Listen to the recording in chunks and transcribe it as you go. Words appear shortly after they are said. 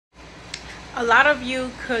a lot of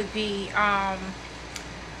you could be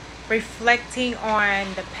reflecting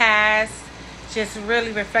on the past, just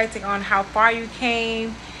really reflecting on how far you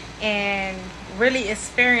came and really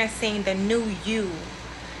experiencing the new you.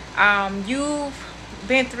 You've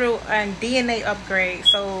been through a DNA upgrade,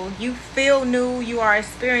 so you feel new. You are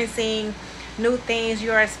experiencing new things.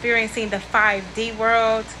 You are experiencing the 5D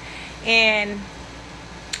world, and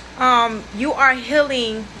you are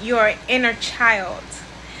healing your inner child.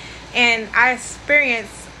 And I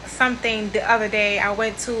experienced something the other day. I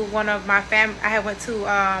went to one of my I went to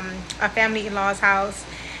a family-in-law's house,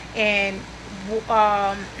 and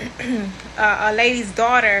a lady's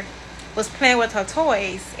daughter was playing with her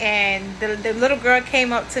toys, and the little girl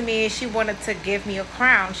came up to me and she wanted to give me a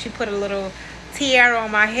crown. She put a little tiara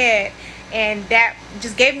on my head, and that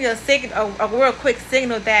just gave me a signal, a real quick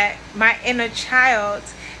signal that my inner child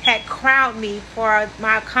had crowned me for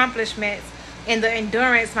my accomplishments and the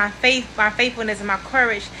endurance, my faithfulness, and my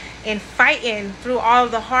courage in fighting through all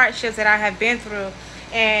of the hardships that I have been through.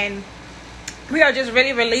 And we are just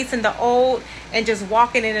really releasing the old and just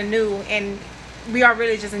walking in the new, and we are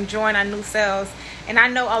really just enjoying our new selves. And I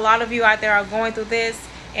know a lot of you out there are going through this,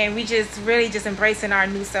 and we just really just embracing our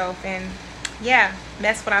new self. And yeah,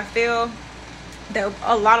 that's what I feel that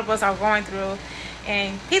a lot of us are going through.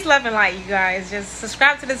 And peace, love, and light, you guys. Just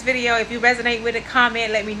subscribe to this video if you resonate with it.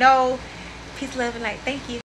 Comment, let me know. Peace, love, and light. Thank you.